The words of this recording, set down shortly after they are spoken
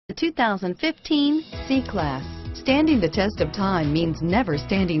The 2015 C-Class. Standing the test of time means never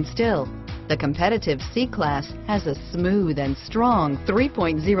standing still. The competitive C-Class has a smooth and strong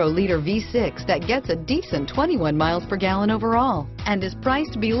 3.0-liter V6 that gets a decent 21 miles per gallon overall and is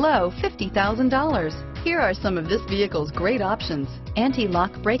priced below $50,000. Here are some of this vehicle's great options: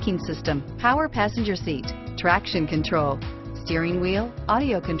 anti-lock braking system, power passenger seat, traction control, steering wheel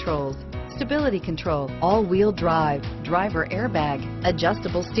audio controls, stability control, all-wheel drive, driver airbag,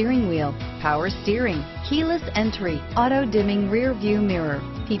 adjustable steering wheel, power steering, keyless entry, auto-dimming rear view mirror,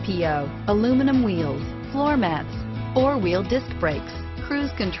 PPO, aluminum wheels, floor mats, four-wheel disc brakes,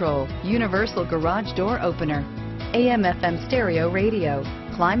 cruise control, universal garage door opener, AM/FM stereo radio,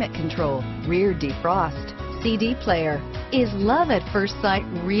 climate control, rear defrost, CD player. Is love at first sight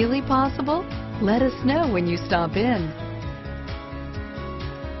really possible? Let us know when you stop in.